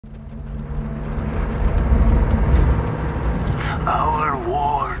Our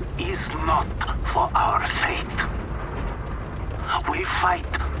war is not for our fate. We fight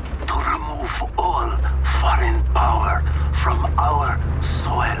to remove all foreign power from our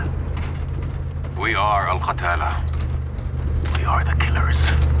soil. We are Al-Qatala. We are the killers.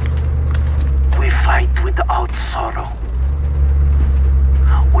 We fight without sorrow.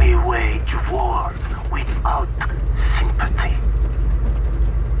 We wage war without sympathy.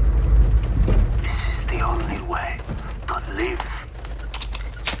 This is the only way to live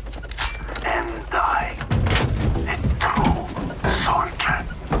and die a true soldier.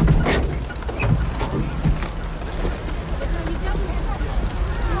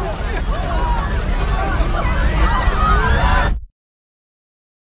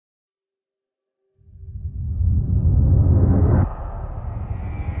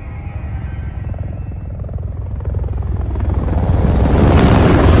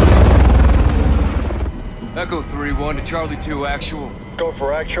 Echo 3-1 to Charlie 2 actual. Go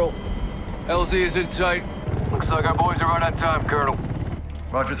for actual. LZ is in sight. Looks like our boys are right on time, Colonel.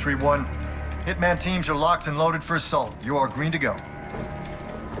 Roger 3-1. Hitman teams are locked and loaded for assault. You are green to go.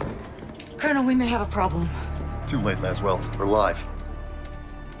 Colonel, we may have a problem. Too late, Laswell. We're live.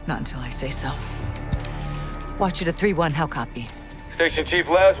 Not until I say so. Watcher to 3-1, how copy? Station Chief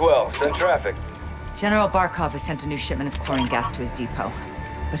Laswell, send traffic. General Barkov has sent a new shipment of chlorine gas to his depot.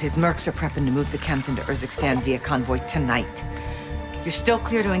 But his mercs are prepping to move the chems into Urzikstan via convoy tonight. You're still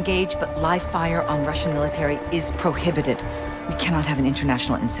clear to engage, but live fire on Russian military is prohibited. We cannot have an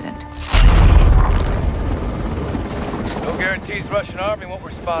international incident. No guarantees Russian army won't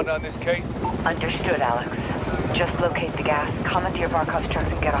respond on this case. Understood, Alex. Just locate the gas, comment to your Barkov's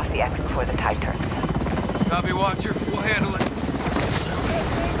trucks, and get off the X before the tide turns. Copy, Watcher. We'll handle it.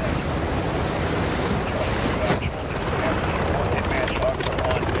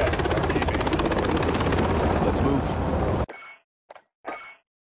 Let's move.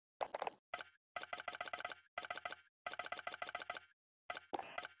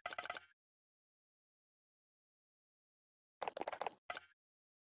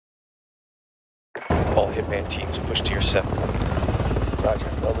 All Hitman teams push to your 7. Roger,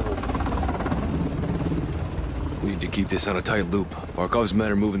 We need to keep this on a tight loop. Barkov's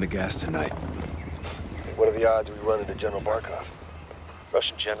men are moving the gas tonight. What are the odds we run into General Barkov?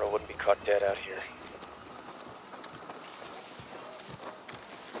 Russian general wouldn't be caught dead out here.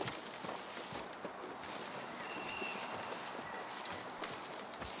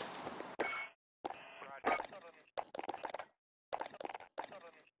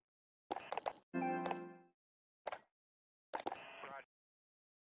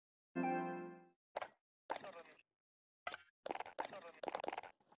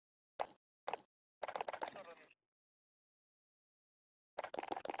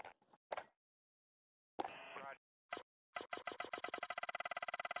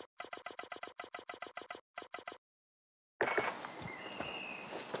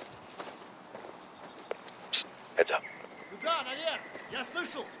 Heads up. Сюда, наверх! Я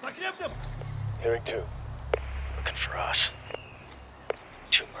слышал! За хребтом! Hearing 2. Looking for us.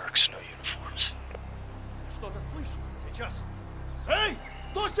 2 mercs, no uniforms. Что-то слышу. Сейчас. Эй!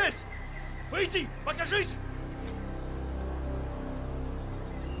 Кто здесь? Выйди! Покажись!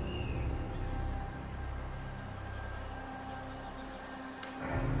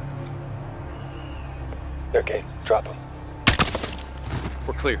 They're game. Drop them.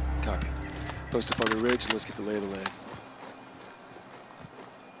 We're clear. Copy. Post up on the ridge and let's get the lay of the land.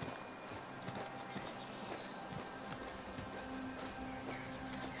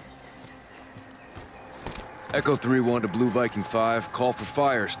 Echo 3-1 to Blue Viking 5. Call for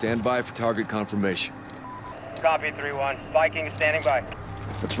fire. Stand by for target confirmation. Copy, 3-1. Viking is standing by.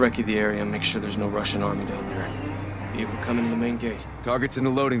 Let's recce the area and make sure there's no Russian army down there. Vehicle coming in the main gate. Target's in the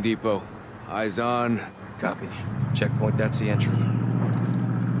loading depot. Eyes on. Copy. Checkpoint, that's the entry.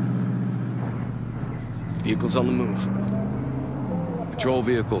 Vehicle's on the move. Patrol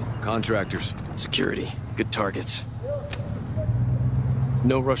vehicle. Contractors. Security. Good targets.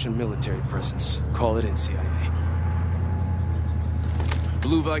 No Russian military presence. Call it in, CIA.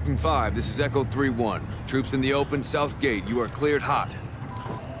 Blue Viking 5, this is Echo 3-1. Troops in the open, south gate. You are cleared hot.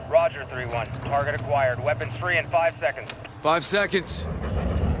 Roger, 3-1. Target acquired. Weapons free in 5 seconds. 5 seconds.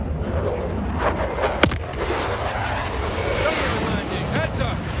 Heads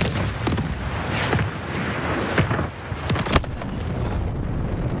up!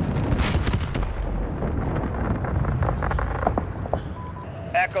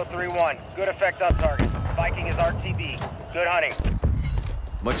 Echo 3-1. Good effect on target. Viking is RTB. Good hunting.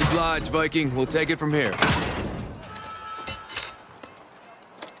 Much obliged, Viking. We'll take it from here.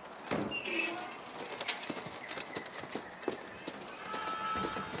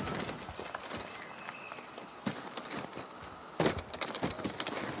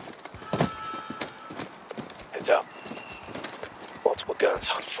 Multiple guns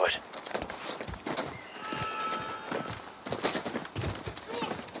on foot.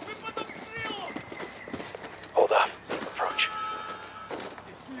 Hold up. Approach.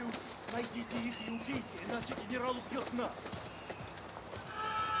 Если найдите их и убейте, иначе генерал убьет нас.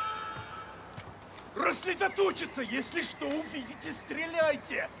 Рассредоточиться! Если что увидите,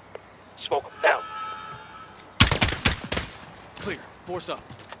 стреляйте! Smoke them down. Clear. Force up.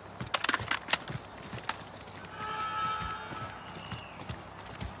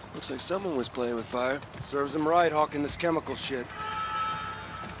 Looks like someone was playing with fire. Serves them right, hawking this chemical shit.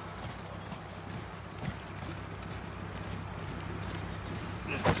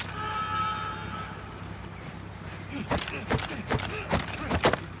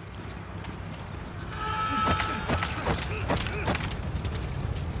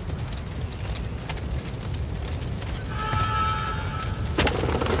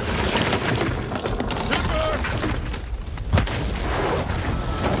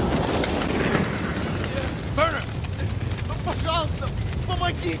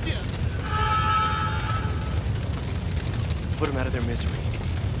 Помогите! Put them out of their misery.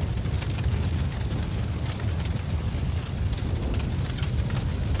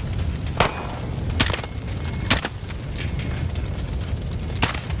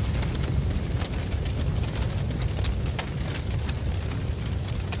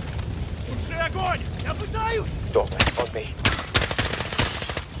 Уже огонь! Я пытаюсь! Don't land on me.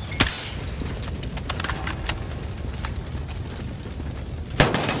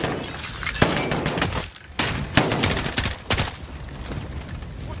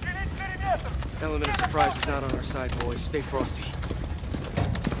 Element of surprise is not on our side, boys. Stay frosty.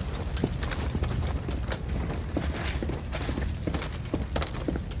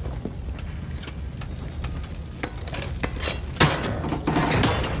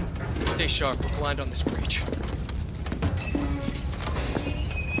 Stay sharp. We're blind on this breach.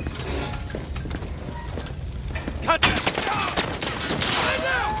 Cut it!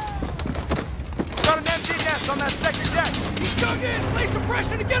 Got an empty nest on that second deck! He's dug in! Lay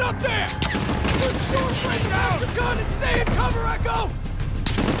suppression to get up there! Put your right down! Your gun and stay in cover, Echo!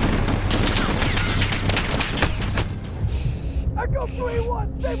 Echo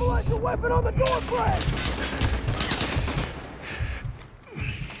 3-1, stabilize the weapon on the door frame!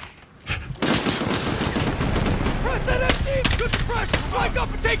 Press that empty! Good suppression! Flank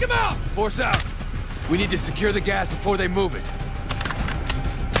up and take him out! Force out. We need to secure the gas before they move it.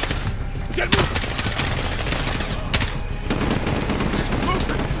 Get moving!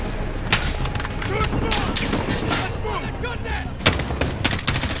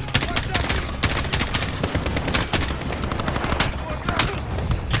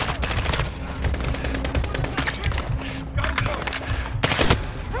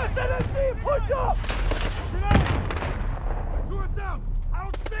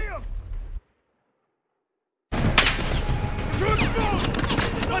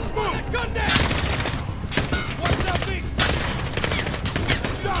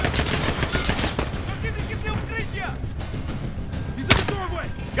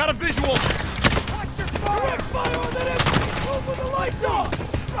 Got a visual! Watch your fire! Direct fire on that empty! Move with the lights off!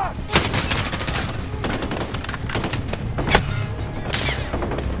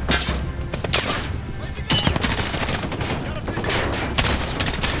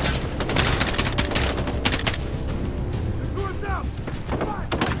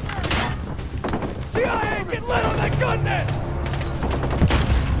 CIA, get lit on that gun net!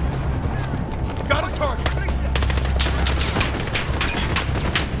 Got a target!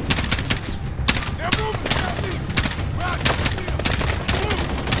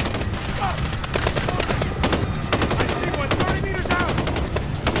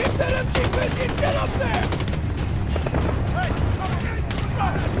 Get up there! Hey, come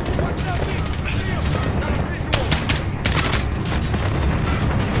on! Watch that thing! See him! Got a visual!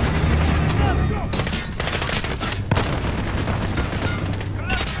 Let's go!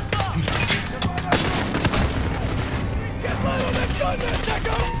 Get light on that gun there,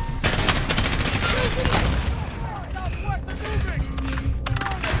 Deco! Southwest are moving!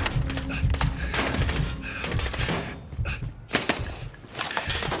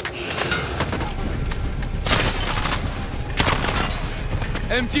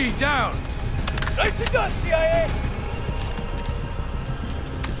 MG, down! Nicely done, CIA!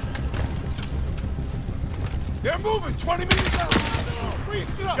 They're moving 20 meters out! Freeze,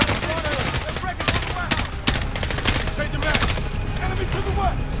 get up! They're breaking from the west! Change of back! Enemy to the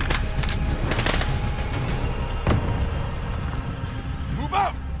west! Move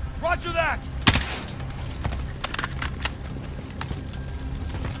out! Roger that!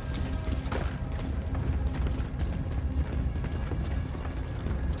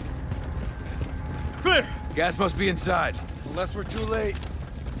 Gas must be inside. Unless we're too late.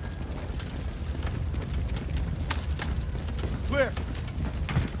 Clear!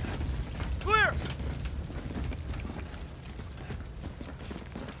 Clear!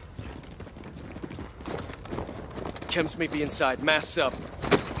 Chems may be inside. Masks up.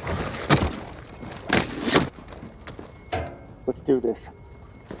 Let's do this.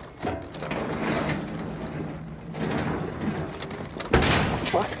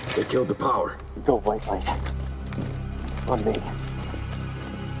 What? They killed the power. Go white light. On me.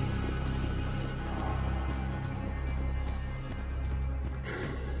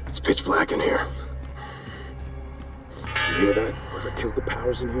 It's pitch black in here. You hear that? Whoever killed the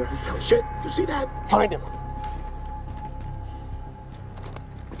powers in here? Oh, shit! You see that? Find him.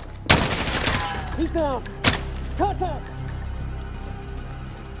 He's down. Contact.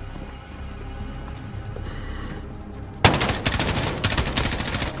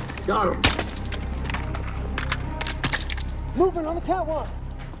 Got him. Moving on the catwalk.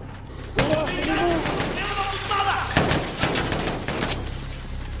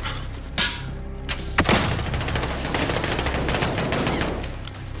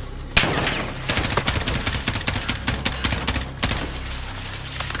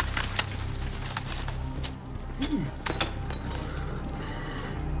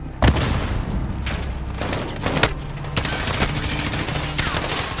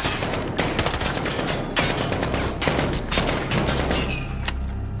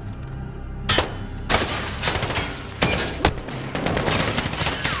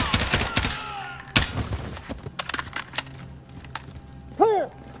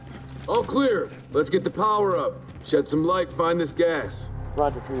 All clear. Let's get the power up. Shed some light, find this gas.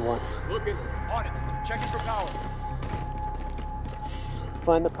 Roger, 3-1. Looking. On it. Checking for power.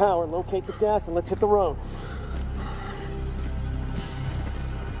 Find the power, locate the gas, and let's hit the road.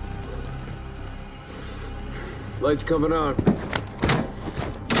 Lights coming on.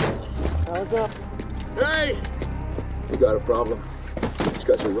 Power's up. Hey! We got a problem. These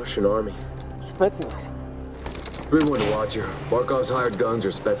guys are Russian army. Spetsnaz. 3-1 to Watcher. Barkov's hired guns or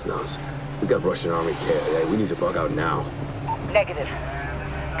Spetsnaz. We got Russian army KIA. We need to bug out now. Negative.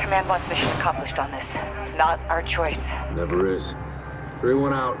 Command wants mission accomplished on this. Not our choice. Never is.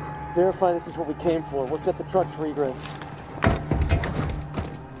 3-1 out. Verify this is what we came for. We'll set the trucks for egress.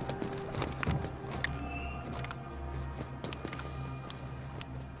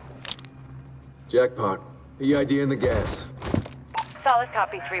 Jackpot. EID in the gas. Solid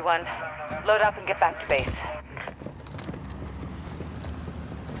copy, 3-1. Load up and get back to base.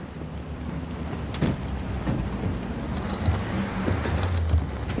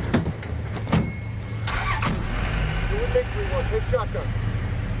 Take shotgun.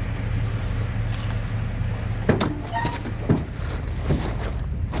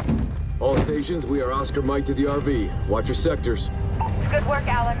 All stations, we are Oscar Mike to the RV. Watch your sectors. Good work,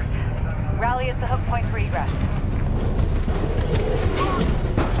 Alex. Rally at the hook point for egress.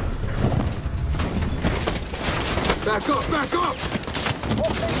 Back up, back up!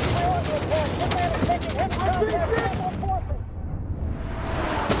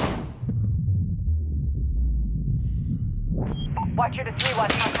 Watcher to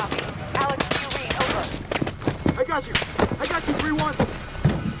 3-1, hot copy. Alex, you read, over. I got you, 3-1.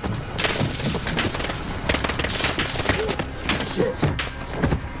 Shit.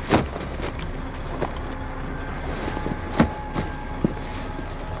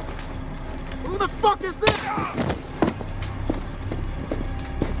 Who the fuck is this?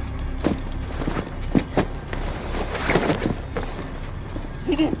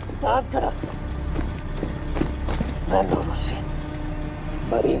 Sidi, answer. Mando Rossi.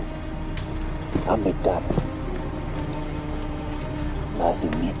 Marines. Amitab.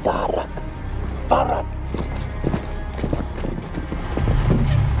 Lazimitarak. Farad.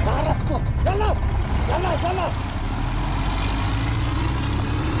 Tarak. Yalla! Yalla! Yalla!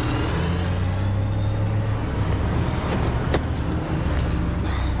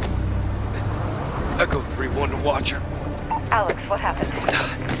 Echo 3-1 to Watcher. Alex, what happened?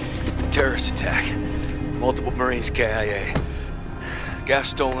 Terrorist attack. Multiple Marines KIA. Gas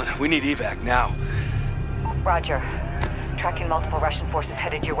stolen. We need evac now. Roger. Tracking multiple Russian forces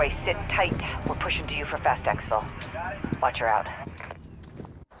headed your way. Sit tight. We're pushing to you for fast exfil. Watcher out.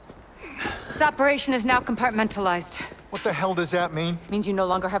 This operation is now compartmentalized. What the hell does that mean? Means you no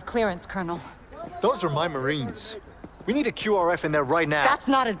longer have clearance, Colonel. Those are my Marines. We need a QRF in there right now. That's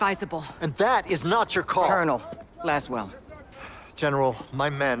not advisable. And that is not your call. Colonel Laswell. General, my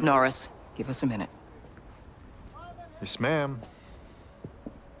men... Norris, give us a minute. Yes, ma'am.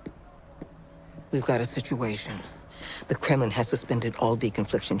 We've got a situation. The Kremlin has suspended all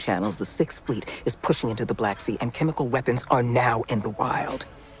deconfliction channels. The Sixth Fleet is pushing into the Black Sea, and chemical weapons are now in the wild.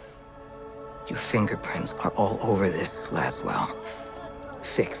 Your fingerprints are all over this, Laswell.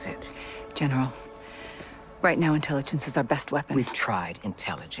 Fix it. General, right now intelligence is our best weapon. We've tried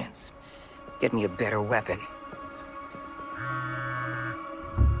intelligence. Get me a better weapon.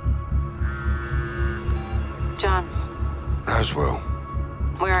 John, Laswell.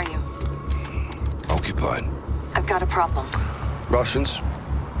 where are you? Occupied. I've got a problem. Russians?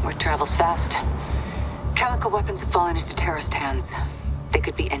 Word travels fast. Chemical weapons have fallen into terrorist hands. They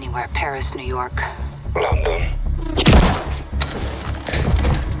could be anywhere. Paris, New York. London.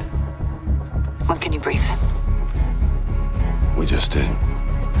 When can you brief? We just did.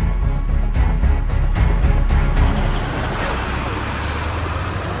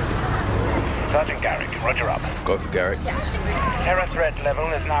 Sergeant Garrick, roger up. Go for Garrick. Terror threat level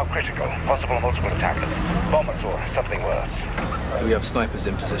is now critical. Possible multiple attackers. Bombers or something worse. Do we have snipers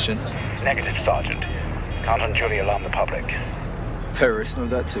in position? Negative, Sergeant. Can't unduly alarm the public. Terrorists know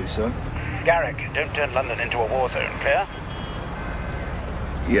that too, sir. Garrick, don't turn London into a war zone, clear?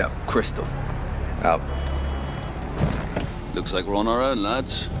 Yeah, Crystal. Out. Looks like we're on our own,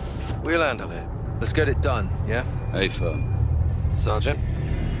 lads. We'll handle it. Let's get it done, yeah? Hey, firm. Sergeant?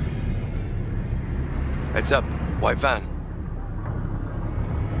 Heads up. White van.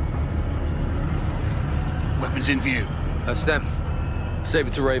 Weapons in view. That's them. Saber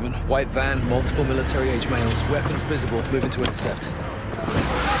to Raven. White van, multiple military-age males. Weapons visible. Moving to intercept.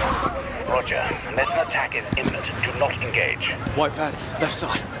 Roger. Unless an attack is imminent, do not engage. White van, left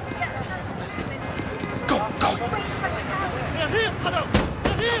side. Go, go! Down here,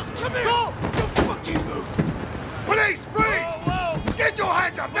 Down here! Come here! Go! Don't fucking move! Police, freeze! Whoa, whoa. Get your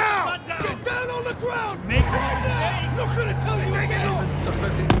hands up now! Get down on the ground! Make a mistake! I'm not gonna tell you again!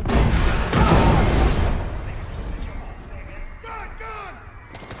 Suspect.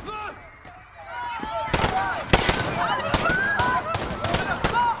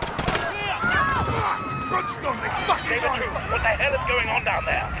 What the hell is going on down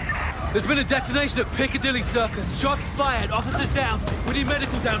there? There's been a detonation at Piccadilly Circus. Shots fired. Officers down. We need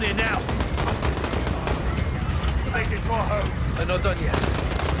medical down here now. Make it to our home. They're not done yet.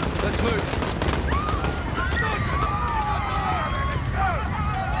 Let's move.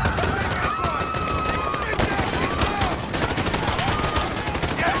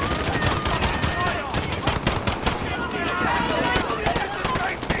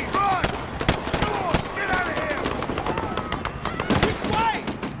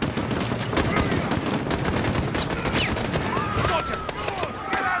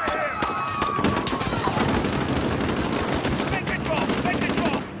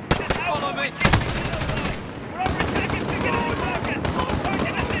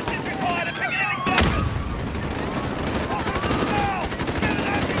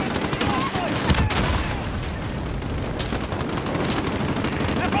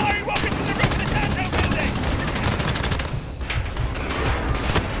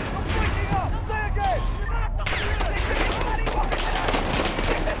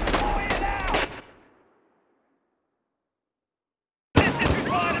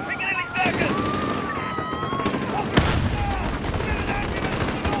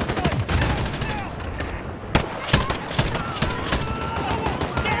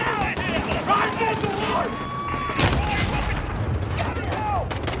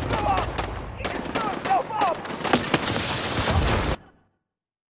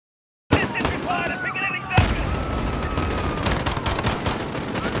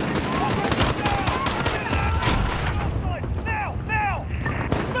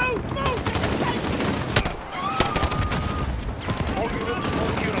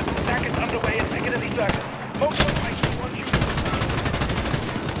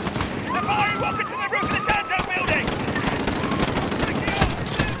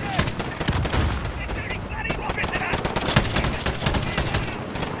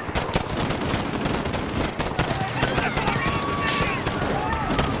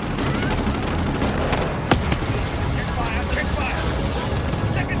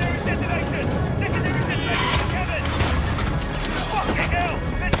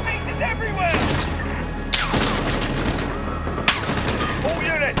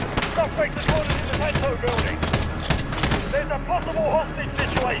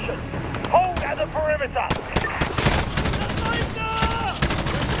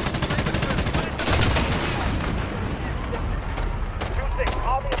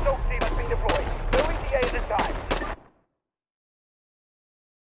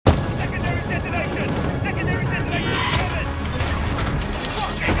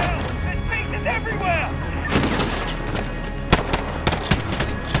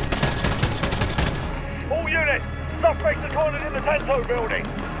 Terrorists are cornered in the Tanto building.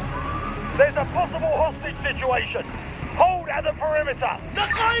 There's a possible hostage situation. Hold at the perimeter.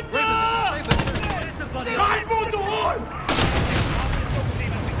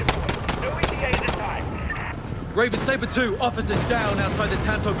 Raven, Saber 2, officers down outside the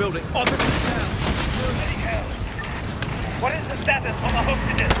Tanto building. Officers down. What is the status on the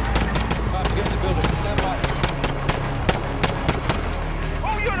hostages? Time to get in the building. Stand by.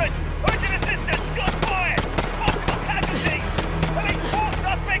 All units, urgent assistance. Gun fire. Possible casualty. At least 4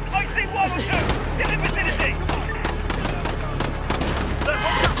 suspects. I see 1 or 2. In the vicinity. The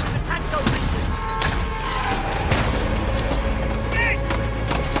Tanto mission.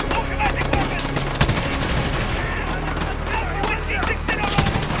 Automatic weapons.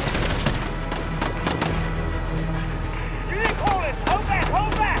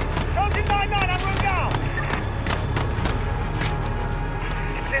 Hold back! Trojan 9-9 en route down!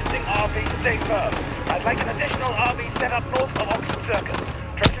 Existing RV stay firm. I'd like an additional RV set up north of Oxford Circus.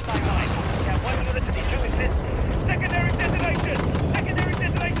 Trojan 9-9. We have 1 unit to be to exist. Secondary detonation! Secondary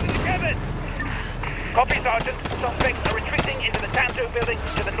detonation in the cabin! Copy, Sergeant. Suspects are retreating into the Tanto building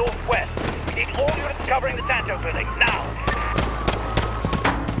to the northwest. We need all units covering the Tanto building, now!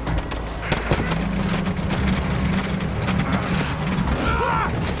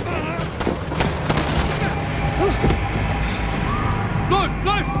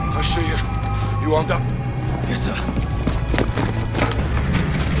 No! I see you. You armed up? Yes, sir.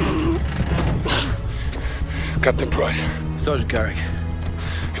 Captain Price. Sergeant Garrick.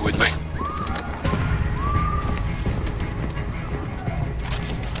 You with me?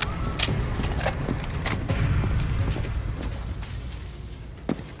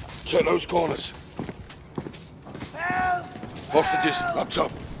 Check those corners. Help! Hostages, up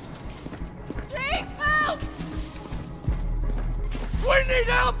top. Please help! We need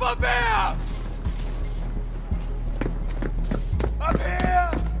help up here! Up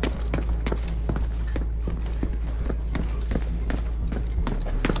here!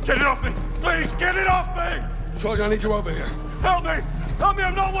 Get it off me! Please, get it off me! Sergeant, I need you over here. Help me! Help me,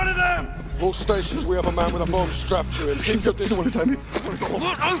 I'm not one of them! All stations, we have a man with a bomb strapped to him. Keep up this... You want to tell me? Look,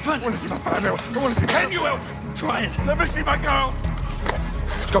 open! I want to see my family. I want to see... Can you help? Try it. Let me see my girl!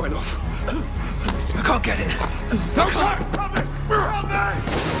 It's going off. I can't get it. No time! Help me! Help me!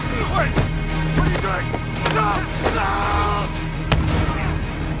 Wait! What are you doing?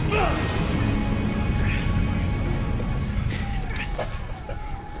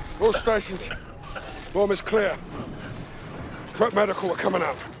 No! All stations. Bomb is clear. Prep medical are coming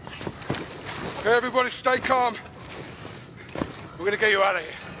up. Okay, everybody stay calm. We're gonna get you out of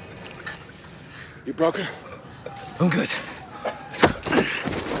here. You broken? I'm good. Let's go.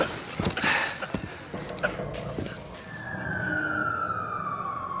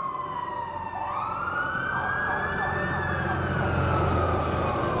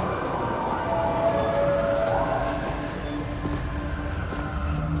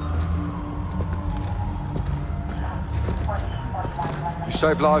 You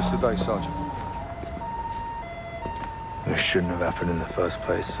saved lives today, Sergeant. It shouldn't have happened in the first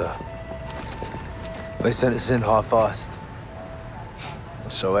place, sir. They sent us in half-assed.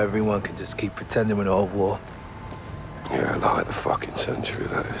 So everyone could just keep pretending we're not at war. Yeah, like the fucking century,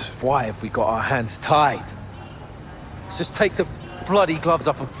 that is. Why have we got our hands tied? Let's just take the bloody gloves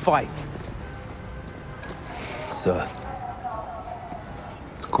off and fight. Sir.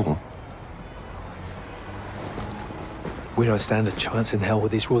 Go on. We don't stand a chance in hell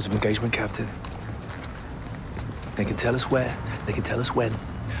with these rules of engagement, Captain. They can tell us where, they can tell us when.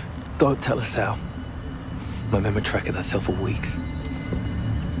 Don't tell us how. I remember tracking that cell for weeks.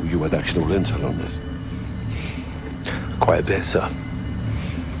 You had actual intel on this? Quite a bit, sir.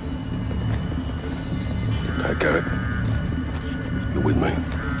 Okay, Garrett. You're with me.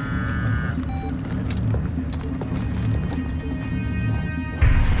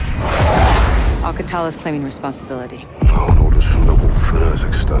 Al-Qatala's claiming responsibility. On orders from the Wolf in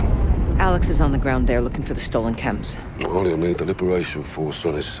Urzikstan. Alex is on the ground there looking for the stolen chems. Well, he'll need the Liberation Force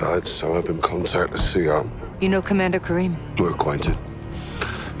on his side, so have him contact the CR. You know Commander Karim? We're acquainted.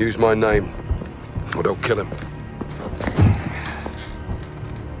 Use my name, or they'll kill him.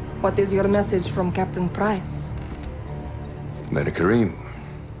 What is your message from Captain Price? Commander Karim.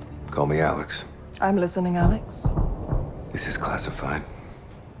 Call me Alex. I'm listening, Alex. This is classified.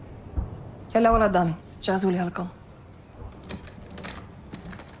 يلا ولد دامي جهزوا لي هالكم.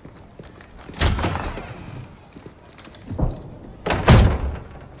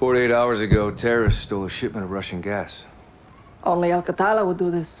 "48 hours ago, terrorists stole a shipment of Russian gas. Only Al-Qatala would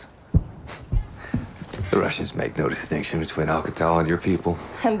do this. The Russians make no distinction between Al-Qatala and your people.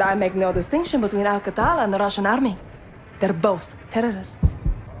 And I make no distinction between Al-Qatala and the Russian army. They're both terrorists.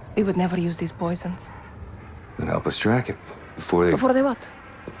 We would never use these poisons. Then help us track it before they... Before they what?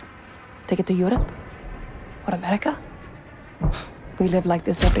 Take it to Europe? Or America? We live like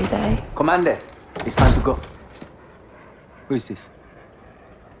this every day. Commander, it's time to go. Who is this?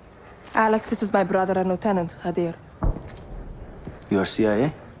 Alex, this is my brother and Lieutenant, Hadir. You are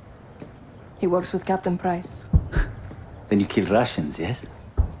CIA? He works with Captain Price. Then you kill Russians, yes?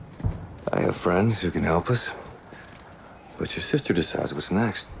 I have friends who can help us. But your sister decides what's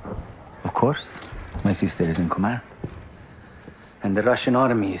next. Of course. My sister is in command. And the Russian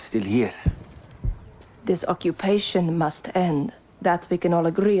army is still here. This occupation must end. That we can all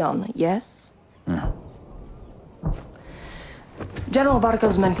agree on, yes? General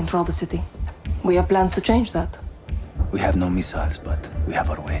Barkov's men control the city. We have plans to change that. We have no missiles, but we have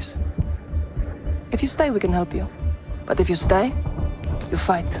our ways. If you stay, we can help you. But if you stay, you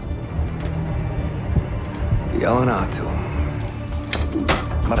fight. Yelling out to him.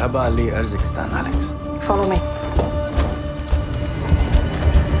 Marhaba Ali Urzikstan, Alex. Follow me.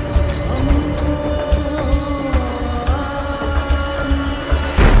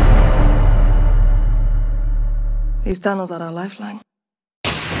 These tunnels are our lifeline.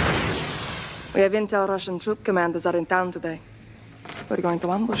 We have intel Russian troop commanders are in town today. We're going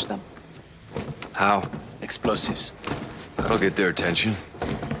to ambush them. How? Explosives. That'll get their attention.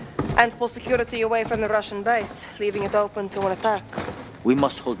 And pull security away from the Russian base, leaving it open to an attack. We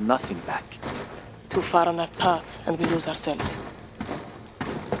must hold nothing back. Too far on that path, and we lose ourselves.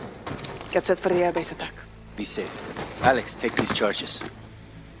 Get set for the airbase attack. Be safe. Alex, take these charges.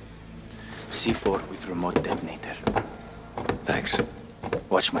 C4 with remote detonator. Thanks.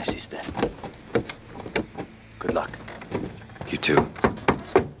 Watch my sister. Good luck. You too.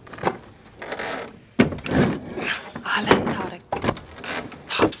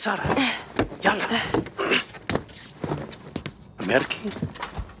 Habsara. Yalla. Merki.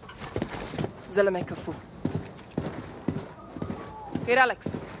 Zeleme Kafu. Here,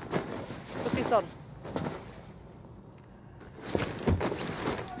 Alex. Put this on.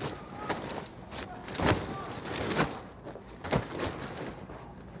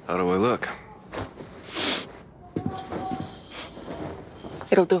 How do I look?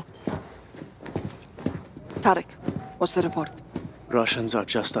 It'll do. Tarek, what's the report? Russians are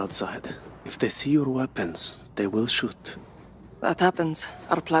just outside. If they see your weapons, they will shoot. That happens.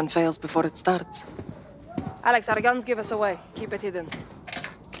 Our plan fails before it starts. Alex, our guns give us away. Keep it hidden.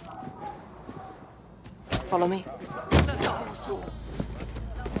 Follow me.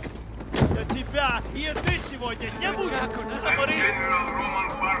 За тебя и ты сегодня не будешь. General Roman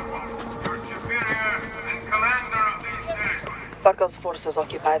Barkov, your superior and commander of these territories. Barkov's forces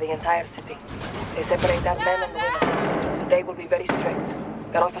occupy the entire city. They separate out men and women. They will be very strict.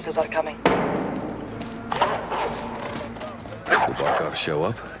 Their officers are coming. Will Barkov show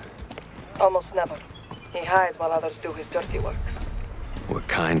up? Almost never. He hides while others do his dirty work. What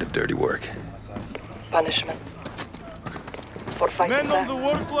kind of dirty work? Punishment. For fighting Men on back. the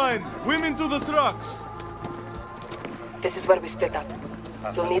work line, women to the trucks. This is where we split up.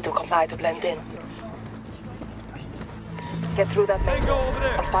 You'll need to comply to blend in. Get through that main door.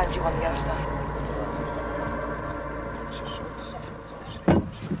 I'll find you on the other side.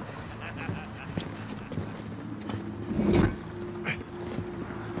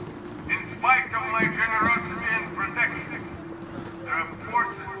 In spite of my generosity and protection, there are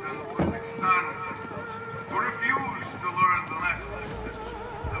forces in Uzbekistan who refuse to learn the lesson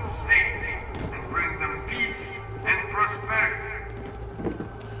of safety and bring them peace and prosperity.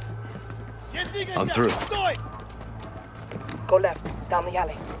 I'm through. Go left, down the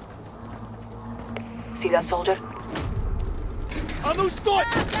alley. See that soldier? А ну стой!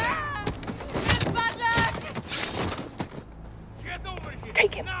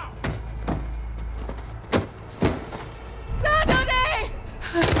 Take him.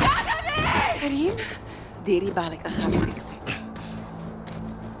 كريم ديري بالك أخاك تكتي.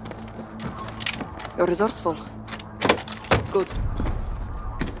 You're resourceful. Good.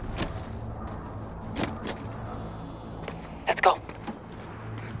 Let's go.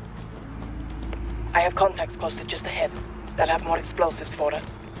 I have contacts posted just ahead. They'll have more explosives for us.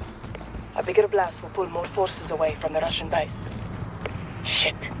 A bigger blast will pull more forces away from the Russian base.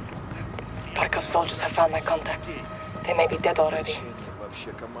 Shit. Barkov's soldiers have found my contact. They may be dead already.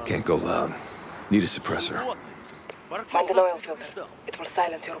 Can't go loud. Need a suppressor. Find an oil filter. It will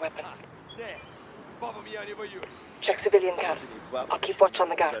silence your weapon. Check civilian cars. I'll keep watch on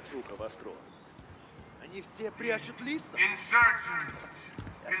the guards. Insurgents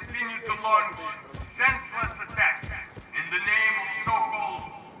continue to launch senseless attacks in the name of so-called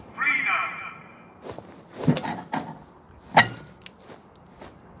freedom.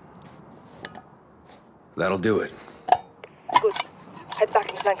 That'll do it. Good. Head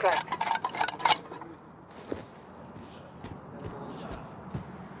back and flank right.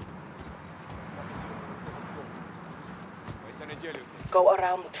 Go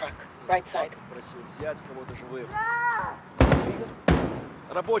around the truck. Right side.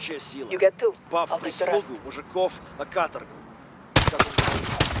 Рабочая сила. You get two. Баб, I'll take the rest. прислугу, мужиков на каторгу.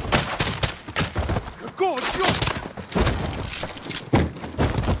 Какого черта?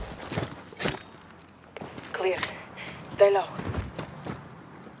 Clear. Stay low.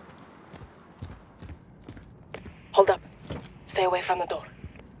 Hold up. Stay away from the door.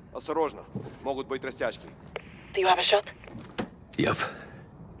 Осторожно. Могут быть растяжки. Do you have a shot? Yep.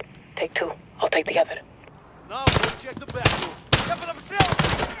 Take two. I'll take the other. Now we'll check the bathroom. Я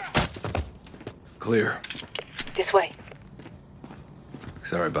подобрел! Clear. This way.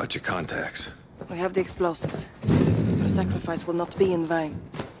 Sorry about your contacts. We have the explosives. But a sacrifice will not be in vain.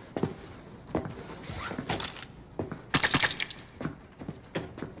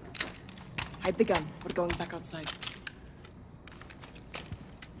 Hide the gun. We're going back outside.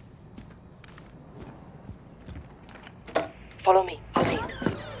 Follow me. I'll lead.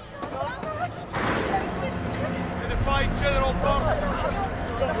 And if I General Barton,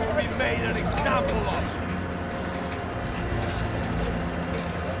 you will be made an example of.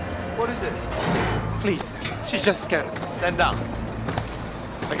 What is this? Please, she's just scared. Stand down.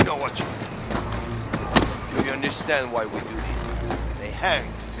 I know what you mean. Do you understand why we do this? They hanged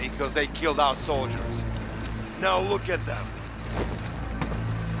because they killed our soldiers. Now look at them.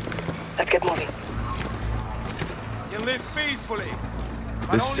 Let's get moving. You live peacefully.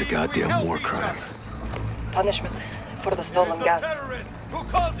 This is a goddamn war crime. Punishment for the stolen gas.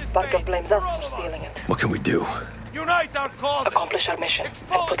 Barkov blames us for stealing it. What can we do? Unite our cause. Accomplish our mission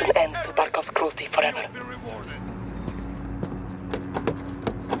and put an end to Barkov's cruelty forever.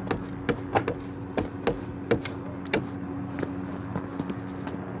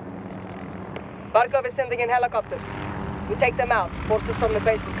 Barkov is sending in helicopters. We take them out. Forces from the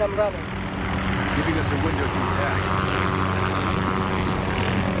base will come running. Giving us a window to attack.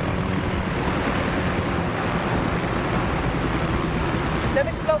 Send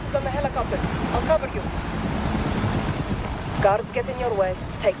explosives on the helicopter. I'll cover you. Guards get in your way.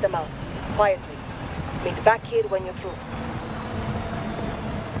 Take them out. Quietly. Meet back here when you're through.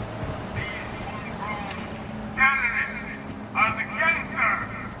 Candidates are the gangsters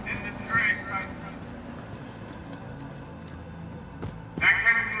in the street. There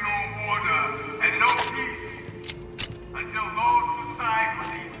can be no order and no peace until those who side with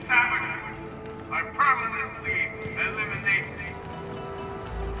these savages are permanently eliminated.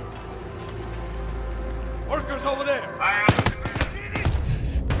 Workers over there! I am...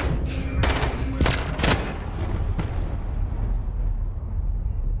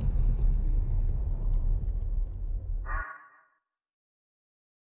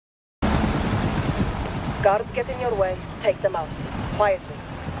 Guards get in your way. Take them out. Quietly.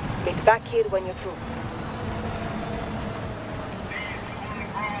 Meet back here when you're through.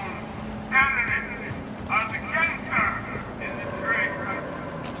 Candidates are the gangsters in the street.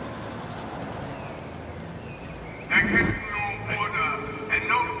 There can be no order and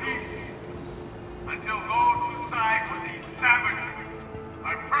no peace until those who side with these savages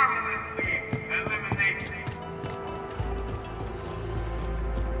are permanently eliminated.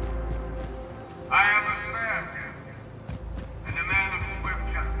 I am a fair man and a man of swift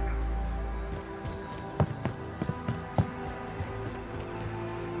justice.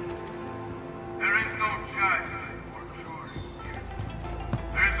 There is no judge or jury here.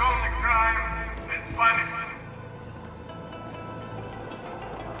 There is only crime and punishment.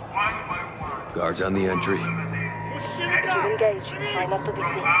 One by one. Guards on the entry. Engage. Try not to be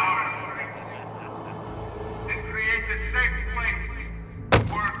From seen. our streets. And create a safe place to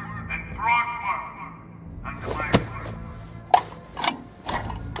work and prosper under my word.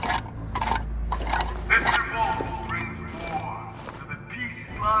 This revolt brings war to the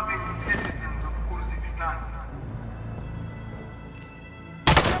peace-loving citizens of Urzikstan.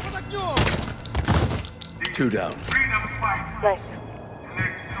 Two down. Freedom fighters Nice. and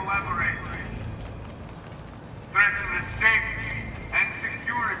their collaborators threaten the safety and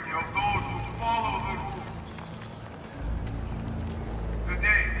security of those who follow the rules.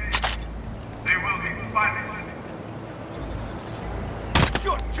 Today, they will be punished.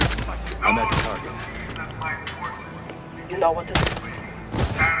 I'm at the target. That my forces You know what to do.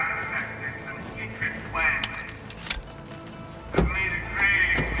 terror tactics and secret plans have made a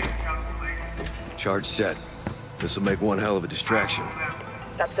grave miscalculation. Charge set. This will make one hell of a distraction.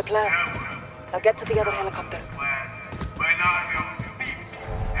 That's the plan. Now get to the other helicopter. By an army of thieves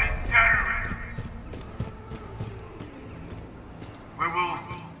and terrorists.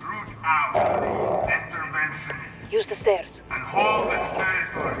 Use the stairs. And hold this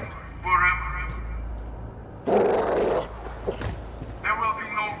territory forever. There will be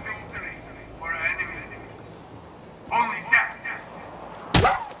no victory for our enemies. Only death.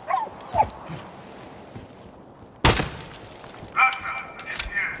 Russia is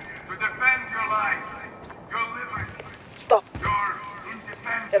here to defend your lives, your liberty. Stop. Your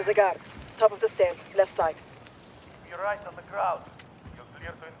independence. There's a guard. Top of the stairs, left side. You're right on the ground. You're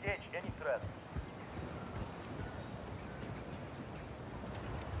clear to engage any threat.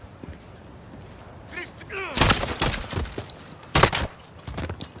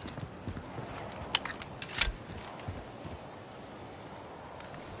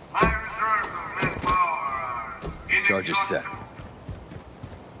 My reserves of manpower are Charges set.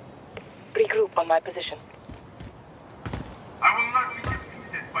 Regroup on my position. I will not be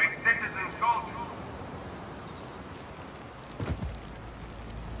defeated by citizen soldiers.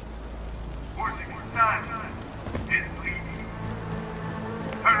 Urzikstan is bleeding.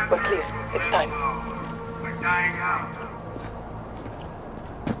 We're clear. It's time. We're dying out.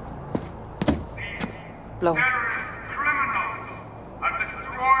 Blow it. Terrorist criminals are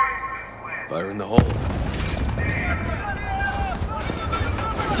destroying this land. Fire in the hole.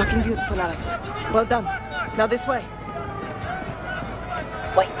 Fucking beautiful, Alex. Well done. Now this way.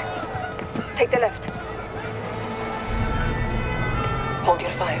 Wait. Take the left. Hold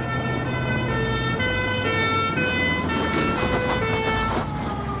your fire.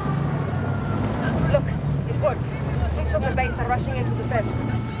 Look, it worked. Troops from the base are rushing into the fence.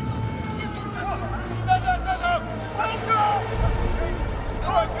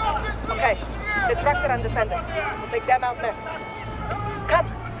 Okay, the trucks are undefended. We'll take them out next. Come,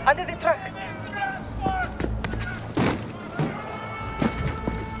 under the truck.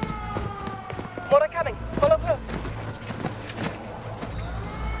 More are coming. Follow close.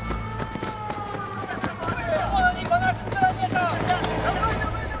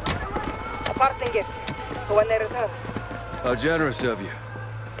 A parting gift for when they return. How generous of you.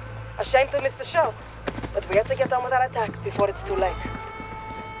 A shame to miss the show, but we have to get on with our attacks before it's too late.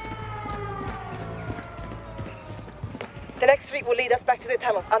 The next street will lead us back to the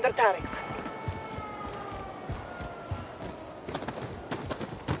tunnel under Tarek's.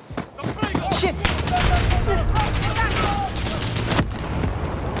 Shit!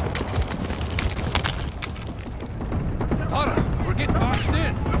 Tara, we're getting boxed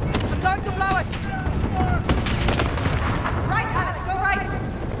in. I'm going to blow it! Right, Alex, go right!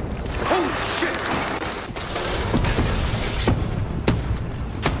 Holy shit!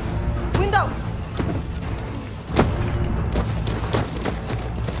 Window!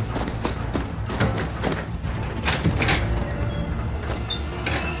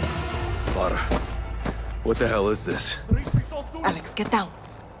 Tara, what the hell is this? Alex, get down.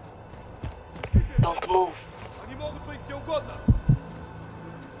 Don't move. Они могут быть где угодно.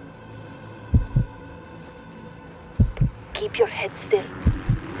 Keep your head still.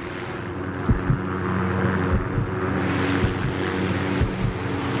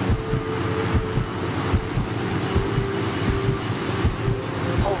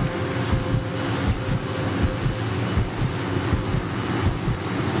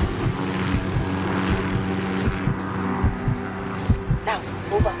 Now,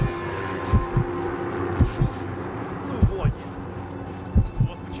 move on. Ну вот.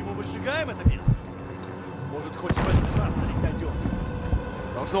 Вот почему мы сжигаем это место. Может, хоть в этот раз старик дойдет.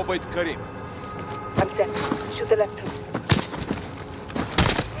 Должно быть Карим. I'm set. Shoot the left too.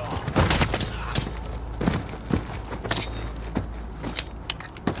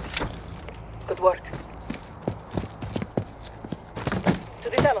 Good work. To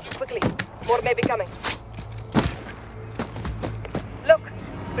the tunnel, quickly. More may be coming. Look!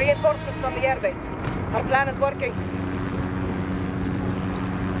 Reinforcements from the airbase. Our plan is working.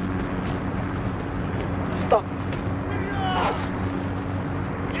 Stop.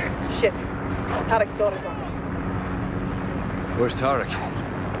 Shit. Tarek's door is open. Where's Tarek?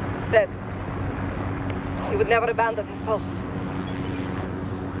 Dead. He would never abandon his post.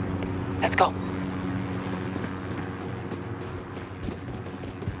 Let's go.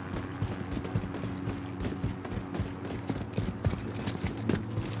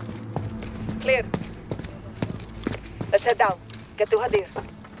 Clear. Let's head down. Get to Hadir.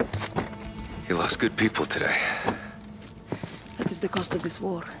 You lost good people today. That is the cost of this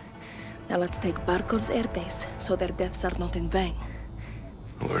war. Now let's take Barkov's airbase, so their deaths are not in vain.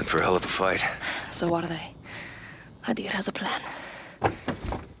 We're in for a hell of a fight. So are they. Hadir has a plan.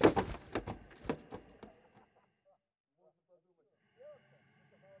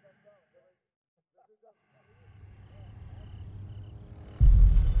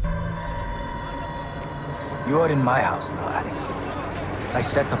 You are in my house now, Alex. I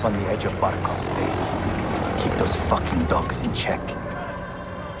set up on the edge of Barkov's base. Keep those fucking dogs in check.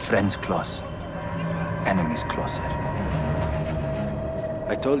 Friends close, enemies closer.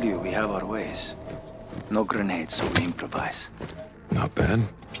 I told you we have our ways. No grenades, so we improvise. Not bad.